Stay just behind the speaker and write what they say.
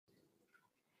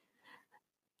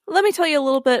Let me tell you a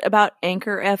little bit about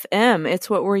Anchor FM. It's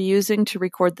what we're using to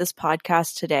record this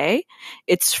podcast today.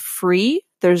 It's free.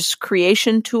 There's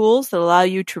creation tools that allow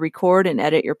you to record and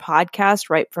edit your podcast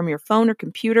right from your phone or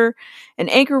computer. And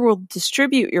Anchor will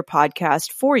distribute your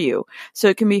podcast for you so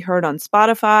it can be heard on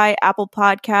Spotify, Apple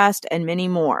Podcast, and many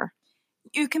more.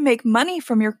 You can make money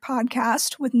from your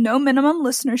podcast with no minimum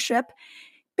listenership.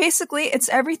 Basically, it's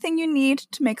everything you need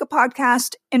to make a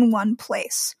podcast in one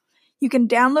place. You can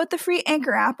download the free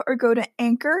Anchor app or go to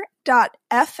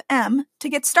anchor.fm to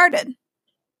get started.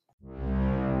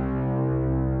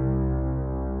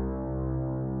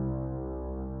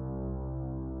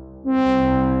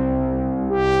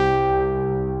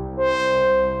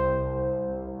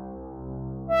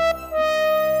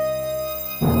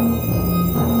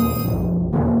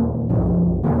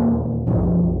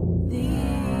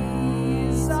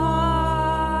 These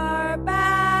are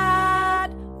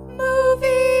bad movies.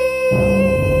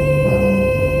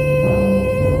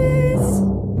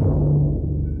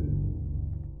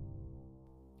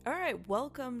 All right,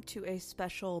 welcome to a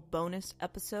special bonus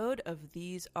episode of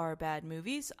These Are Bad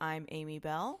Movies. I'm Amy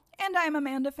Bell. And I'm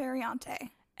Amanda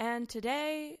Ferriante. And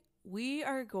today we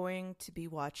are going to be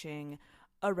watching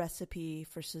A Recipe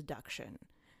for Seduction,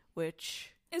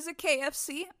 which Is a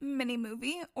KFC mini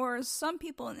movie, or as some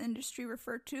people in the industry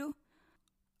refer to,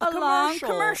 a long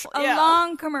commercial. Yeah. A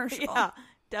long commercial. Yeah,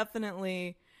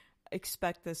 definitely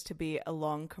expect this to be a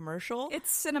long commercial.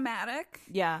 It's cinematic.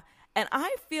 Yeah, and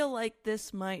I feel like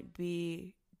this might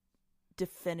be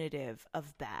definitive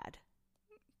of bad.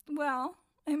 Well,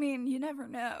 I mean, you never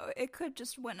know. It could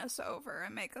just win us over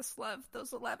and make us love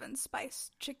those 11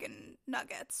 spiced chicken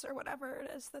nuggets or whatever it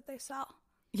is that they sell.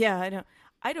 Yeah,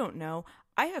 I don't know.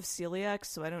 I have celiac,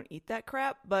 so I don't eat that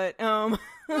crap, but Okay.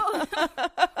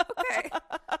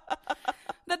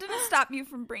 That didn't stop you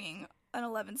from bringing an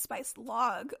 11 spiced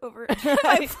log over to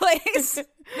my place.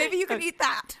 Maybe you could eat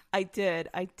that. I did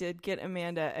get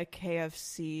Amanda a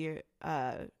KFC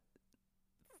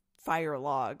fire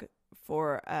log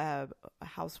for a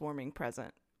housewarming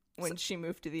present when she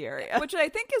moved to the area. Which I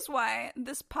think is why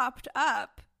this popped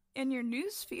up in your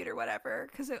news feed or whatever,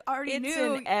 because it already It's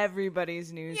knew. in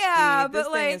everybody's news Yeah, feed. This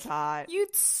but thing like is hot.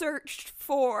 you'd searched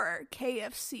for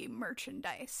KFC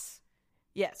merchandise,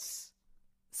 Yes.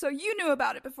 so you knew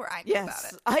about it before I knew about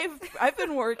Yes. it. I've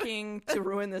been working to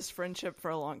ruin this friendship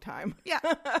for a long time. Yeah,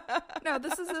 no,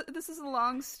 this is a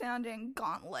long-standing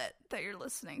gauntlet that you're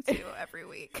listening to every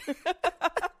week.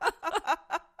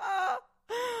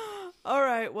 All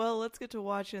right, well, let's get to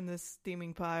watching this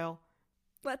steaming pile.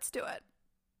 Let's do it.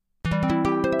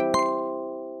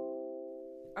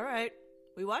 All right,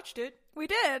 we watched it. We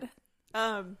did.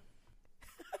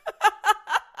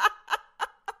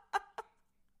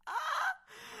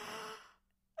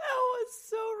 That was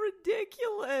so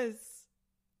ridiculous.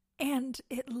 And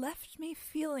it left me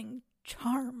feeling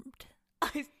charmed.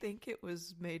 I think it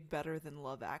was made better than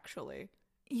Love Actually.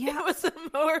 Yeah. It was a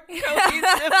more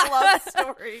cohesive love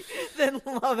story than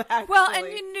Love Actually. Well, and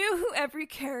you knew who every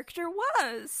character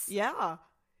was. Yeah,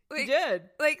 Like, you did.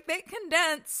 Like, they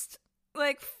condensed,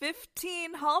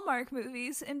 15 Hallmark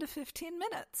movies into 15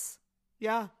 minutes.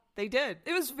 Yeah, they did.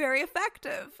 It was very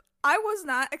effective. I was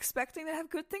not expecting to have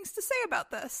good things to say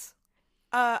about this.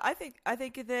 I think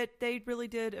that they really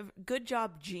did a good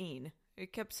job, Gene.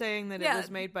 It kept saying that it was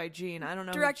made by Gene. I don't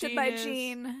know. Directed who by is.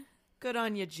 Gene. Good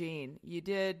on you, Gene. You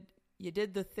did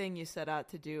the thing you set out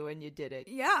to do, and you did it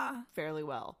Yeah. fairly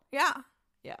well. Yeah.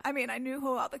 Yeah. I mean, I knew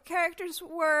who all the characters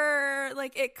were.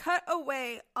 Like, it cut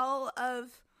away all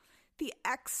of the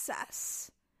excess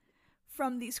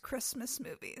from these Christmas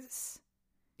movies.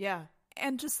 Yeah.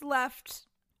 And just left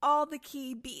all the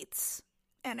key beats.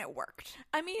 And it worked.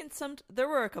 I mean, there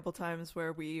were a couple times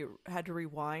where we had to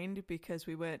rewind because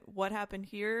we went, "What happened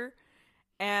here?"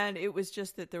 And it was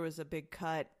just that there was a big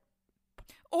cut,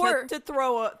 or to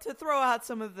throw out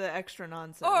some of the extra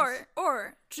nonsense,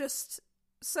 or just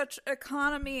such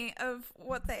economy of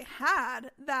what they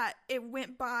had that it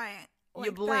went by. Like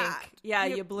you blink,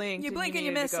 that. you blinked. You blink and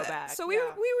you needed miss to go it. back. So we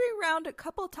rewound a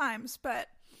couple times, but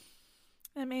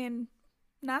I mean,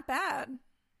 not bad.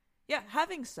 Yeah.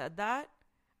 Having said that,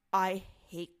 I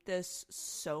hate this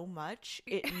so much.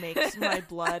 It makes my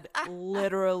blood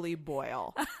literally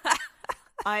boil.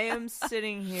 I am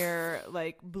sitting here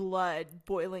like blood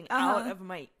boiling out of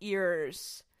my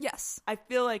ears. Yes. I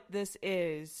feel like this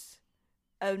is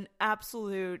an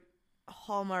absolute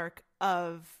hallmark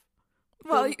of...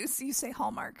 Well, you say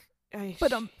Hallmark.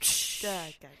 But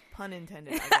pun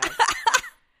intended, I guess.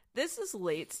 This is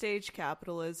late stage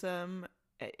capitalism.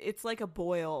 It's like a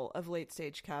boil of late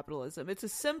stage capitalism. It's a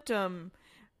symptom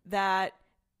that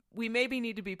we maybe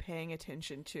need to be paying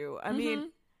attention to. I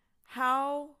mean,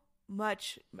 how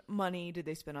much money did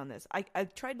they spend on this? I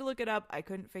tried to look it up. I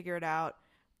couldn't figure it out.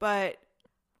 But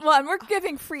well, and we're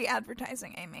giving free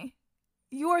advertising, Amy.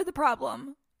 You're the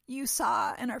problem you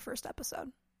saw in our first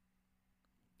episode.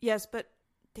 Yes, but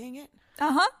dang it.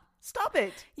 Stop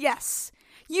it. Yes.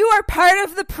 You are part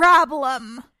of the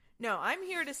problem. No, I'm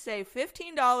here to say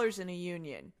 $15 in a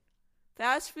union.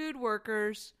 Fast food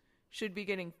workers should be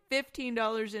getting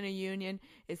 $15 in a union,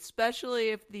 especially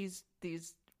if these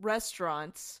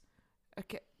restaurants.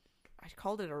 Okay, I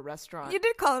called it a restaurant. You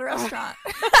did call it a restaurant.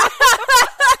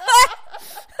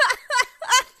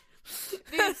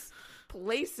 These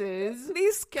places,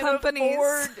 these can companies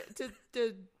afford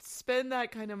to spend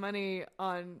that kind of money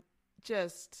on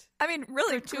just, I mean,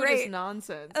 really gratuitous great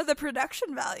nonsense. The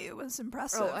production value was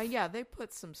impressive. Oh, yeah, they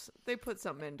put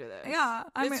something into this. Yeah,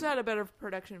 This had a better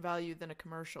production value than a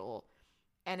commercial,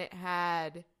 and it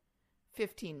had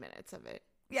 15 minutes of it.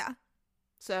 Yeah.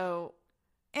 So,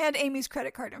 and Amy's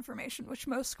credit card information, which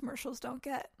most commercials don't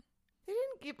get. They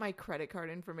didn't get my credit card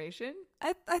information.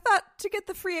 I thought to get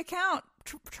the free account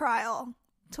trial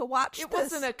to watch it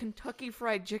this. wasn't a Kentucky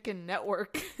Fried Chicken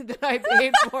network that I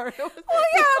paid for. It was, well,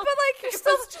 yeah, but like you're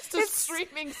still was just a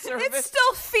streaming service. It's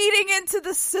still feeding into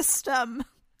the system.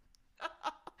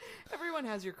 Everyone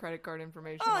has your credit card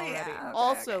information already. Yeah, okay,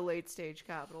 also, late stage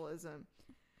capitalism.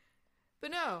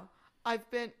 But no, I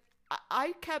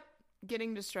kept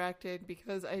getting distracted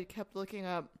because I kept looking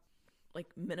up like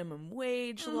minimum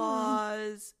wage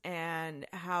laws and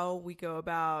how we go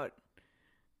about,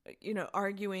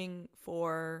 arguing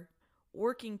for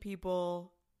working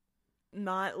people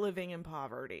not living in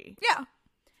poverty. Yeah.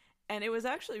 And it was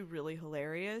actually really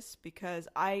hilarious because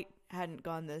I hadn't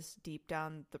gone this deep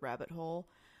down the rabbit hole.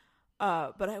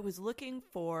 But I was looking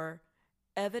for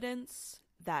evidence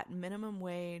that minimum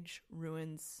wage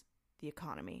ruins the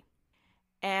economy.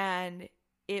 And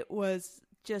it was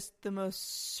just the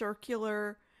most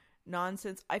circular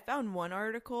nonsense. I found one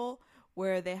article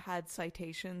where they had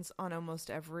citations on almost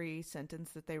every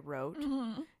sentence that they wrote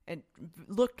and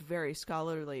looked very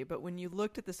scholarly. But when you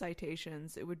looked at the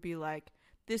citations, it would be like,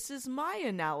 this is my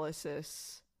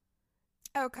analysis.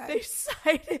 Okay. They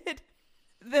cited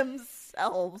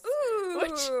themselves. Ooh,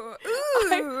 which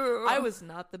I was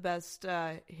not the best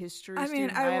history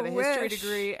student. I have a history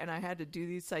degree and I had to do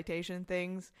these citation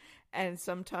things. And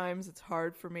sometimes it's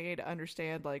hard for me to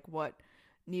understand like what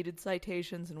needed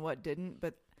citations and what didn't.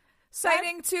 But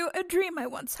citing to a dream I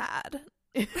once had.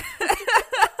 This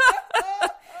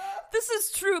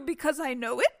is true because I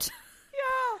know it.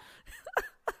 Yeah.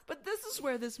 But this is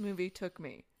where this movie took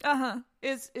me.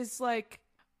 Is like,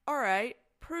 all right,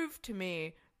 prove to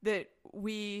me that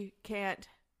we can't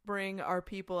bring our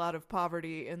people out of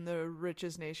poverty in the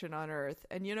richest nation on earth.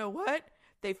 And you know what?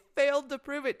 They failed to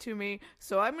prove it to me.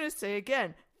 So I'm going to say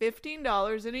again,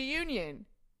 $15 in a union.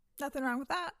 Nothing wrong with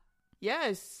that.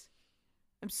 Yes.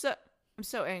 I'm so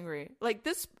angry. Like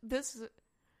this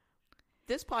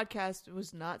podcast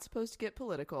was not supposed to get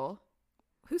political.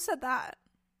 Who said that?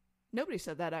 Nobody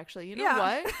said that, actually. You know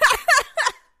what?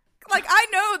 Like, I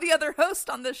know the other host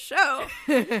on this show,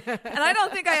 and I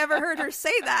don't think I ever heard her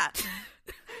say that.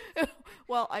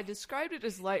 Well, I described it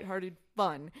as lighthearted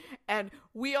fun, and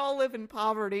we all live in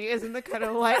poverty isn't the kind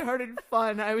of lighthearted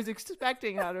fun I was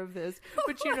expecting out of this.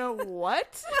 But you know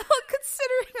what? Well,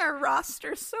 considering our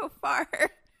roster so far.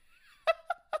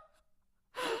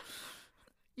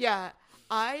 Yeah,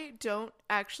 I don't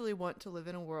actually want to live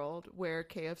in a world where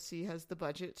KFC has the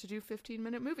budget to do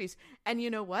 15-minute movies. And you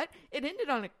know what? It ended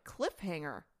on a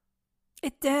cliffhanger.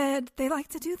 It did. They like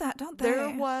to do that, don't they?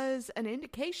 There was an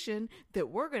indication that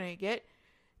we're going to get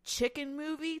Chicken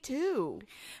Movie 2. And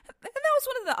that was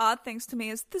one of the odd things to me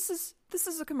is this is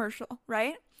a commercial,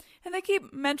 right? And they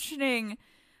keep mentioning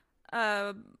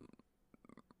Horndle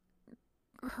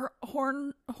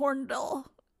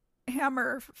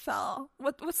Hammerfell.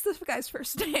 What's this guy's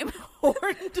first name?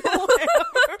 Horndle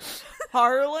Hammer.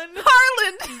 Harlan. They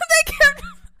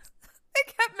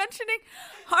kept mentioning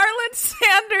Harlan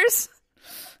Sanders.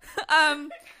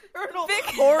 Colonel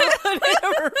Harlan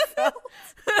Hammerfell.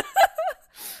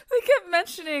 They kept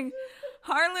mentioning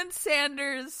Harlan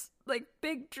Sanders' like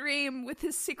big dream with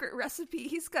his secret recipe.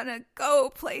 He's gonna go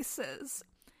places,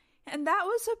 and that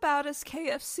was about as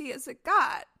KFC as it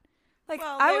got. Like,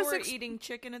 well, I was was eating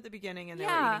chicken at the beginning, and they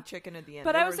were eating chicken at the end.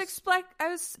 But I was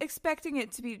expecting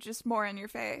it to be just more in your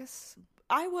face.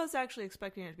 I was actually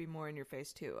expecting it to be more in your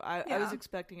face too. I was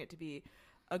expecting it to be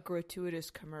a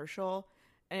gratuitous commercial,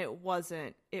 and it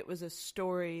wasn't. It was a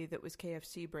story that was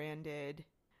KFC branded.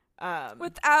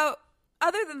 Without,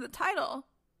 other than the title,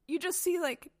 you just see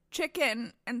like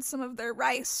chicken and some of their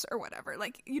rice or whatever.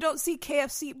 Like, you don't see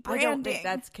KFC branding. I don't think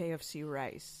that's KFC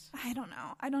rice. I don't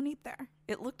know. I don't eat there.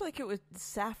 It looked like it was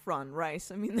saffron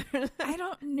rice. I mean, I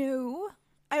don't know.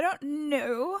 I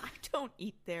don't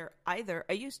eat there either.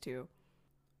 I used to.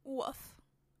 Woof.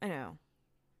 I know.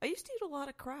 I used to eat a lot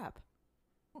of crap.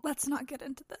 Let's not get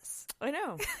into this. I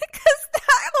know. Because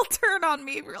that'll turn on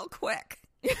me real quick.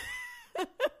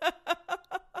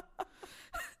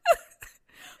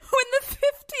 When the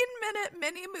 15-minute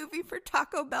mini movie for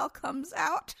Taco Bell comes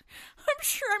out, I'm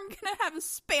sure I'm going to have a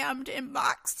spammed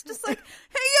inbox. Just like,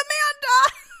 hey,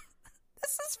 Amanda,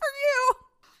 this is for you.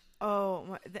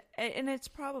 Oh, and it's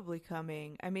probably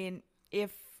coming. I mean,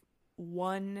 if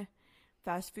one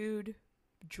fast food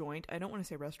joint, I don't want to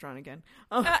say restaurant again.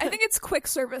 I think it's quick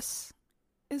service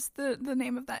is the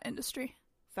name of that industry.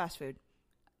 Fast food.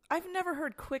 I've never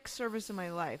heard quick service in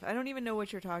my life. I don't even know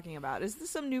what you're talking about. Is this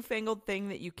some newfangled thing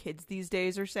that you kids these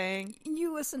days are saying?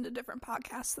 You listen to different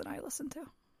podcasts than I listen to.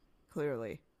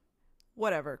 Clearly.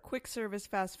 Whatever. Quick service,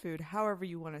 fast food, however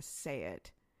you want to say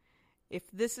it. If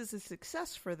this is a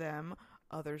success for them,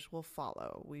 others will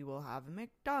follow. We will have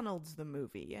McDonald's the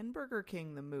movie and Burger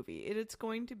King the movie. It's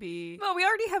going to be... Well, we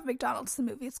already have McDonald's the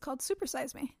movie. It's called Super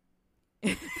Size Me.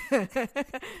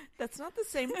 That's not the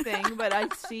same thing, but I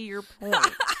see your point.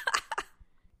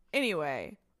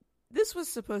 Anyway, this was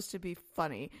supposed to be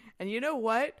funny. And you know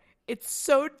what? It's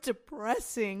so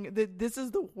depressing that this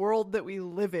is the world that we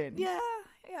live in.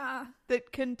 Yeah.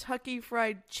 That Kentucky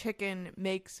Fried Chicken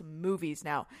makes movies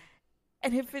now.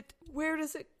 And where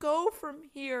does it go from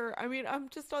here? I mean, I'm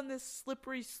just on this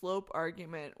slippery slope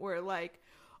argument where, like,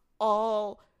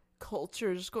 all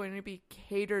culture is going to be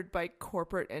catered by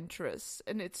corporate interests.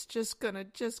 And it's just going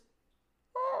to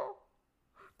oh,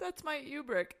 that's my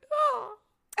Ubrick. Oh.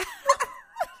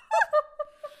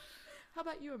 How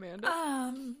about you, Amanda?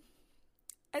 I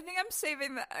think I'm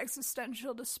saving the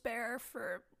existential despair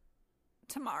for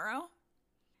tomorrow.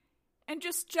 And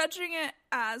just judging it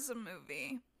as a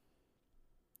movie.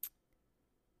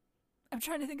 I'm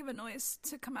trying to think of a noise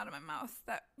to come out of my mouth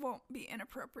that won't be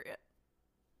inappropriate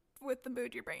with the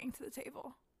mood you're bringing to the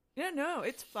table. Yeah, no,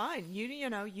 it's fine.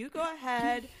 You go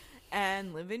ahead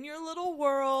and live in your little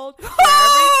world where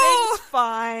everything's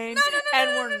fine and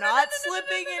we're not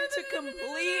slipping into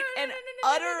complete and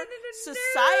utter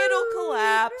societal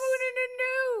collapse.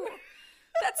 No.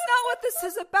 That's not what this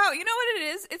is about. You know what it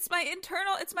is? It's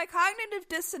my cognitive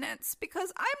dissonance,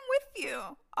 because I'm with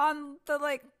you on the,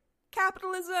 like,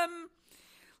 capitalism.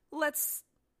 Let's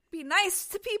be nice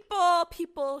to people.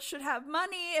 People should have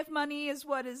money if money is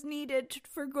what is needed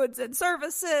for goods and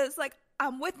services. Like,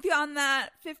 I'm with you on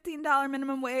that. $15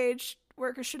 minimum wage.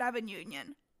 Workers should have a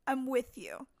union. I'm with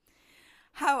you.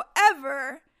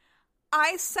 However,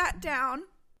 I sat down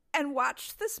and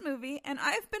watched this movie, and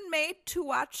I've been made to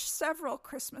watch several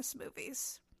Christmas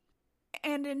movies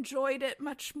and enjoyed it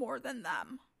much more than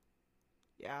them.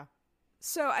 Yeah.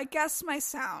 So I guess my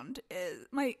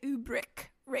Ubrick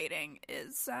rating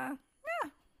is, yeah.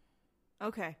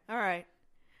 Okay, all right.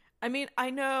 I mean, I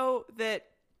know that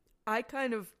I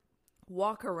kind of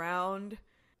walk around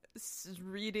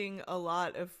reading a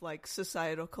lot of, like,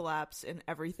 societal collapse in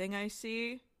everything I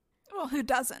see. Well, who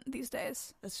doesn't these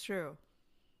days? That's true.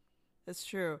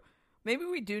 Maybe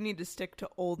we do need to stick to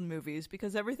old movies,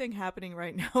 because everything happening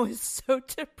right now is so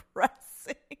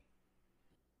depressing.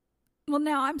 Well,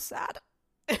 now I'm sad.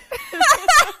 Thank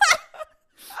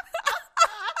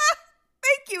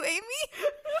you, Amy.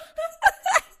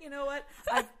 You know what?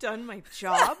 I've done my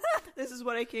job. This is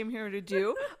what I came here to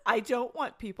do. I don't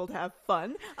want people to have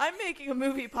fun. I'm making a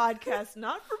movie podcast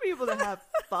not for people to have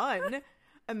fun,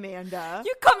 Amanda.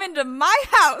 You come into my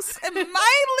house, in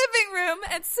my living room,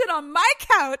 and sit on my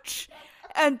couch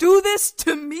and do this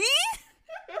to me?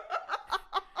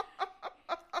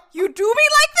 You do me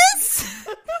like this?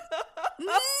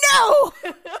 No!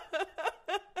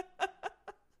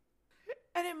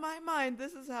 And in my mind,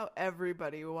 this is how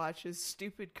everybody watches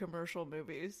stupid commercial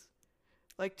movies.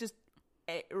 Like, just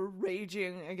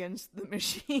raging against the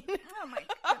machine. Oh my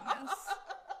goodness.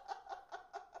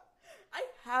 I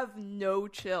have no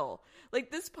chill.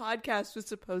 Like, this podcast was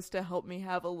supposed to help me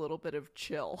have a little bit of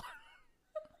chill.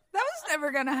 That was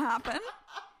never gonna happen.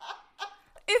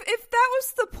 If that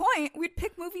was the point, we'd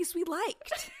pick movies we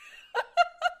liked.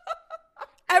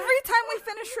 Every time we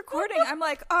finish recording, I'm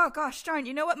like, oh gosh darn,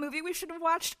 you know what movie we should have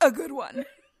watched? A good one.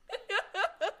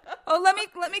 Oh, let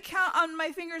me count on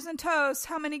my fingers and toes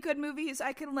how many good movies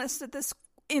I can list at this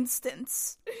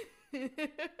instance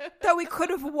that we could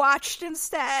have watched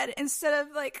instead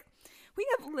of, like, we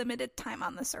have limited time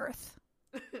on this earth.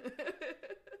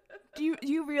 Do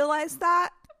you realize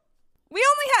that? We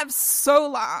only have so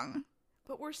long.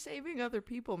 But we're saving other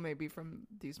people maybe from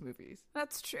these movies.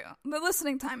 That's true. The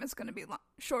listening time is going to be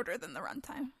shorter than the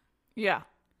runtime. Yeah.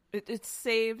 It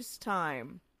saves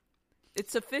time.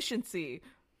 It's efficiency,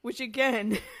 which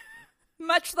again...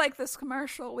 much like this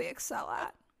commercial, we excel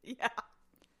at. Yeah.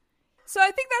 So I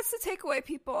think that's the takeaway,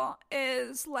 people,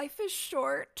 is life is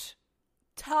short.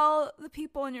 Tell the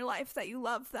people in your life that you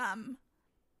love them.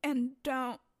 And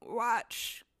don't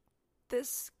watch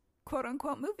this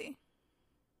quote-unquote movie.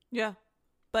 Yeah.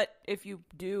 But if you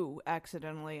do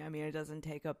accidentally, I mean, it doesn't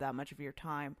take up that much of your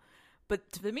time.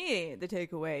 But for me, the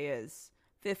takeaway is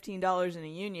 $15 in a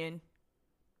union.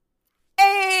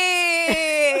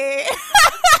 Hey!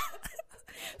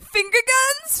 Finger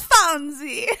guns,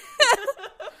 Fonzie.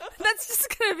 That's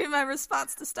just going to be my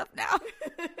response to stuff now.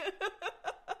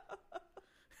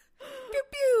 Pew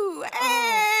pew.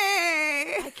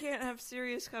 Hey! I can't have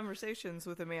serious conversations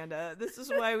with Amanda. This is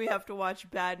why we have to watch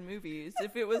bad movies.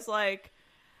 If it was like,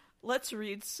 let's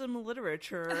read some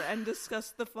literature and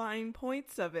discuss the fine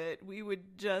points of it, we'd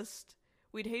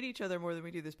hate each other more than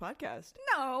we do this podcast.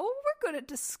 No, we're good at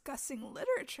discussing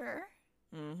literature.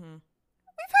 Mm-hmm.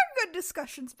 We've had good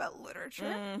discussions about literature.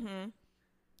 Mm-hmm.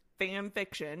 Fan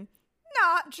fiction.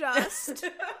 Not just.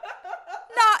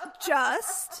 Not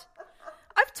just.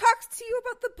 I've talked to you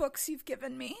about the books you've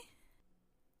given me.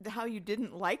 How you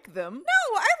didn't like them.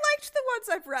 No, I liked the ones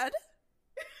I've read.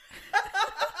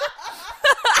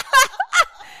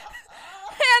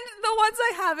 And the ones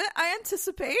I haven't, I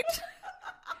anticipate.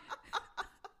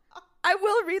 I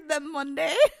will read them one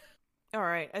day. All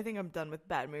right, I think I'm done with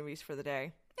bad movies for the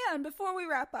day. Yeah, and before we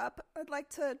wrap up, I'd like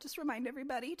to just remind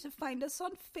everybody to find us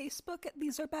on Facebook at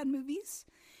These Are Bad Movies.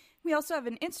 We also have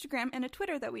an Instagram and a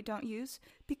Twitter that we don't use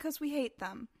because we hate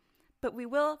them. But we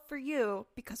will for you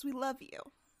because we love you.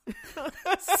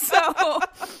 So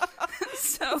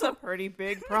That's a pretty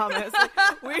big promise.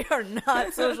 Like, we are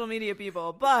not social media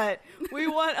people, but we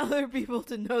want other people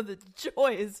to know the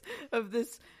joys of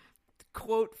this,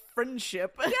 quote,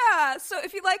 friendship. yeah, so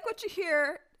if you like what you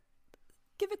hear,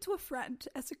 give it to a friend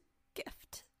as a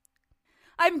gift.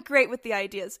 I'm great with the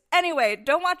ideas. Anyway,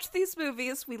 don't watch these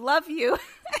movies. We love you.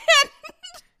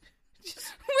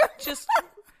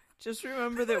 Just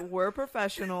remember that we're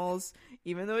professionals,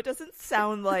 even though it doesn't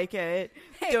sound like it.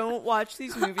 Hey, don't watch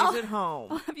these movies at home.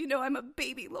 I'll have you know I'm a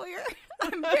baby lawyer.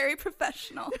 I'm very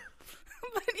professional.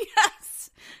 But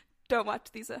yes, don't watch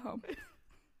these at home.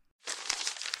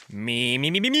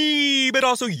 Me, but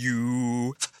also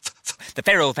you. The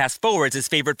Pharaoh fast forwards his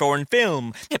favorite foreign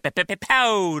film,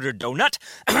 Powder Donut.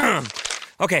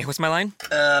 Okay, what's my line?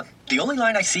 The only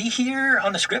line I see here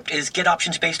on the script is get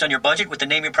options based on your budget with the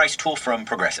Name Your Price tool from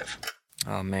Progressive.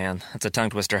 Oh man, that's a tongue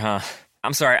twister, huh?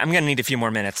 I'm sorry, I'm gonna need a few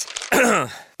more minutes.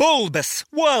 Bulbous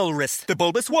Walrus, the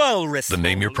Bulbous Walrus. The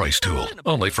Name Your Price tool,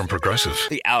 only from Progressive.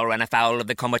 The owl ran afoul of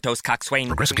the comatose coxswain.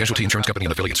 Progressive Casualty Insurance Company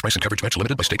and affiliates. Price and coverage match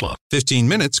limited by state law. 15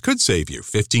 minutes could save you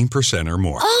 15% or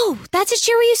more. Oh, that's a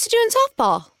cheer we used to do in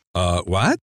softball.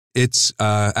 What? It's,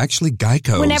 actually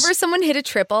Geico's. Whenever someone hit a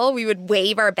triple, we would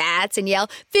wave our bats and yell,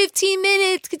 15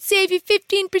 minutes could save you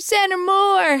 15% or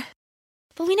more.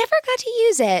 But we never got to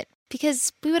use it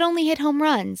because we would only hit home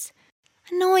runs.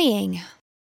 Annoying.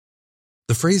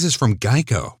 The phrase is from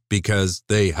Geico because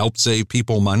they help save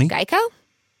people money. Geico?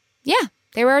 Yeah,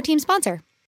 they were our team sponsor.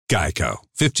 Geico.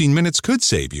 15 minutes could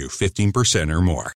save you 15% or more.